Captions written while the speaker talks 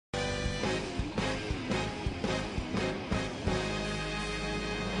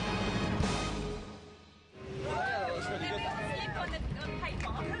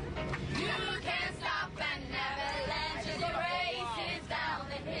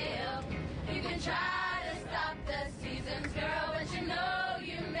can try to stop the seasons, girl, but you know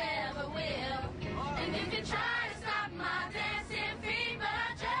you never will. And you can try to stop my dancing feet, but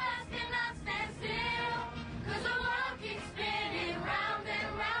I just cannot stand still. Cause the world keeps spinning round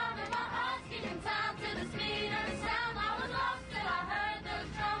and round, and my heart's keeping time to the speed of the sound. I was lost till I heard those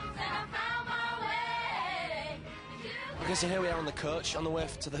drums, and I found my way. Okay, so here we are on the coach, on the way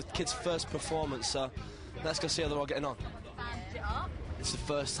to the kids' first performance, so let's go see how they're all getting on. It's the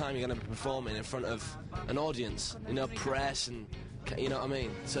first time you're going to be performing in front of an audience, you know, press and, you know what I mean?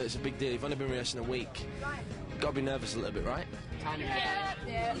 So it's a big deal. You've only been rehearsing a week. You've got to be nervous a little bit, right? Tiny bit.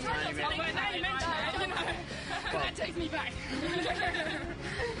 Yeah. Tiny bit. Now you mention it, you know. That takes me back.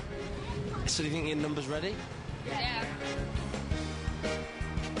 So do you think your number's ready? Yeah.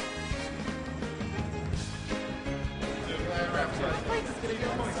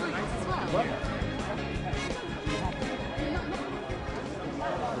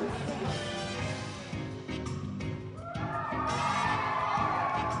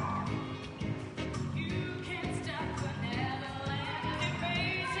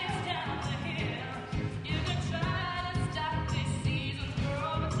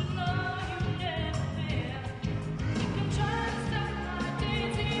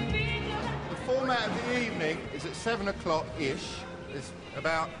 The format of the evening is at 7 o'clock-ish. There's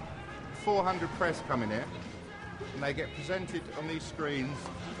about 400 press coming here, and they get presented on these screens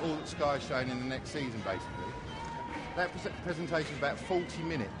all that Sky's showing in the next season, basically. That presentation is about 40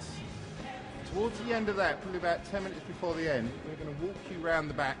 minutes. Towards the end of that, probably about 10 minutes before the end, we're going to walk you round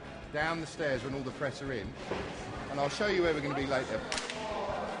the back, down the stairs when all the press are in, and I'll show you where we're going to be later.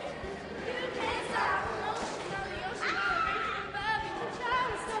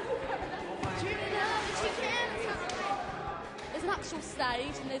 There's an actual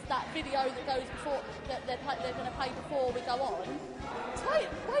stage, and there's that video that goes before, that they're going to play before we go on. It's way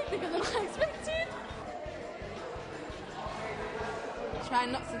bigger than I expected. Try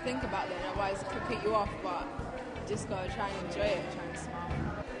not to think about it, otherwise it could put you off, but just gotta try and enjoy it, try and smile.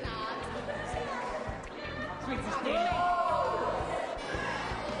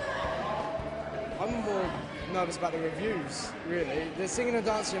 I'm more nervous about the reviews, really. The singing and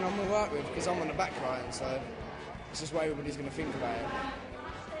dancing I'm going to work with because I'm on the back line, so it's just what everybody's going to think about it.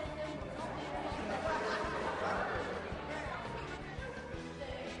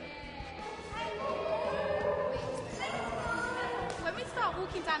 When we start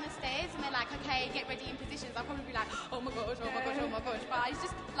walking down the stairs and they're like, okay, get ready in positions, I'll probably be like, oh my gosh, oh my gosh, oh my gosh. But it's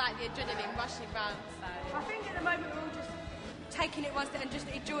just like the adrenaline rushing round, so. I think at the moment we're all just taking it one step and just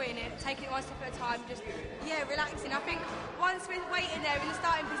enjoying it, taking it one step at a time, just, yeah, relaxing. I think once we're waiting there in the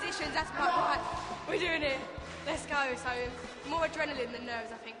starting positions, that's quite like, we're doing it, let's go. So more adrenaline than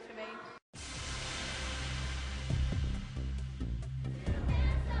nerves, I think, for me.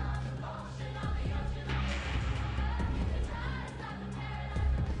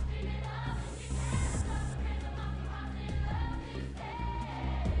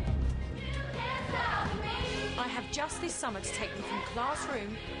 I have just this summer to take them from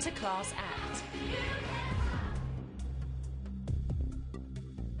classroom to class act.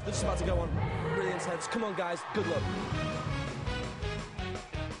 They're just about to go on. Really intense. Come on, guys. Good luck.